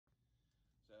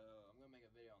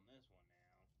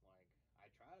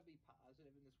try to be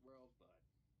positive in this world, but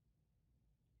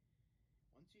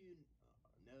once you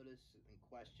notice and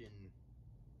question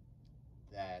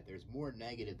that there's more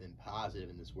negative than positive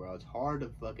in this world, it's hard to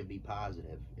fucking be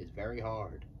positive. It's very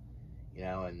hard, you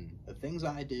know. And the things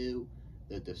I do,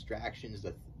 the distractions,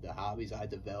 the hobbies I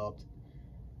developed,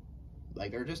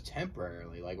 like they're just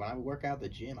temporarily. Like when I would work out at the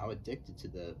gym, I'm addicted to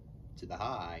the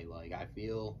high. Like I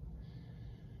feel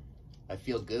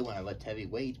good when I lift heavy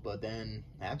weights, but then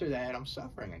after that, I'm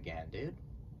suffering again, dude.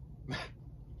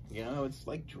 You know, it's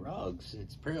like drugs.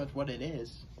 It's pretty much what it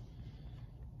is.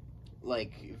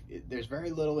 Like, there's very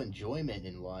little enjoyment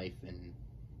in life, and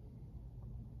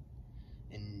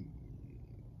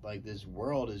like this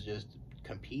world is just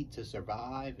compete to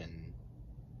survive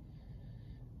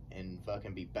and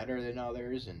fucking be better than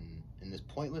others, and in this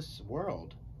pointless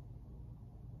world.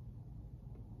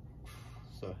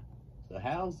 So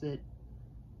how's it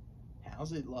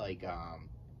like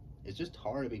it's just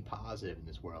hard to be positive in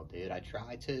this world, dude. I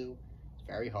try to. It's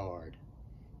very hard.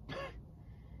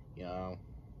 You know,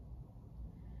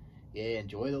 yeah,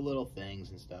 enjoy the little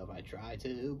things and stuff. I try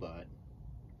to, but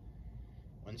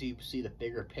once you see the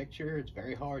bigger picture, it's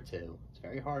very hard to. It's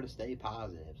very hard to stay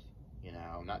positive. You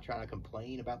know, I'm not trying to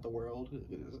complain about the world.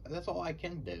 That's all I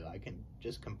can do. I can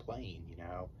just complain, you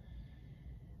know,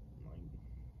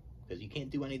 because you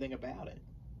can't do anything about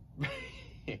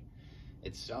it.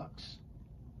 It sucks.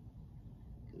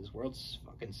 This world's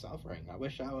fucking suffering. I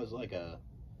wish I was like I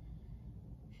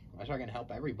wish I can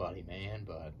help everybody, man,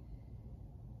 but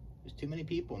there's too many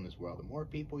people in this world. The more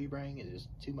people you bring, it is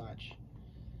too much.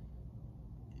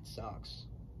 It sucks.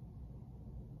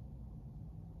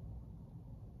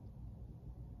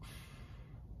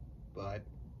 But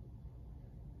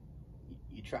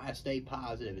you try to stay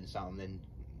positive in something.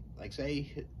 Like,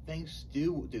 say things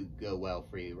do go well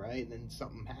for you, right? And then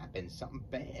something happens, something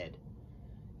bad.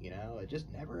 You know, it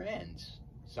just never ends.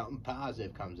 Something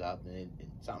positive comes up, and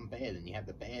something bad, and you have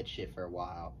the bad shit for a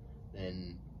while,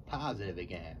 then positive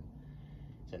again.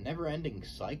 It's a never-ending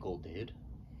cycle, dude.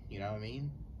 You know what I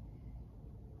mean?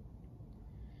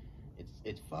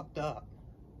 It's fucked up.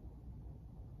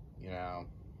 You know,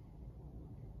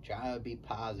 try to be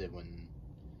positive when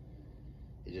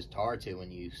it's just hard to.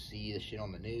 When you see the shit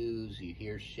on the news, you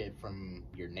hear shit from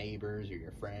your neighbors or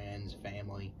your friends,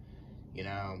 family. You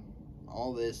know,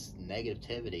 all this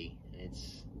negativity.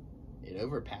 It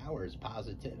overpowers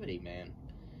positivity, man.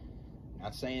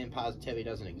 Not saying positivity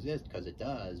doesn't exist, because it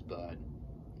does, but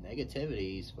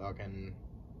negativity's fucking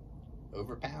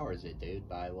overpowers it, dude,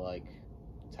 by like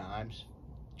times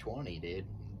 20, dude.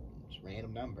 It's a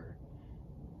random number.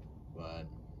 But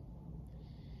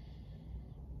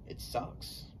it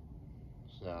sucks.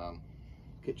 So,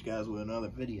 catch you guys with another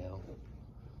video.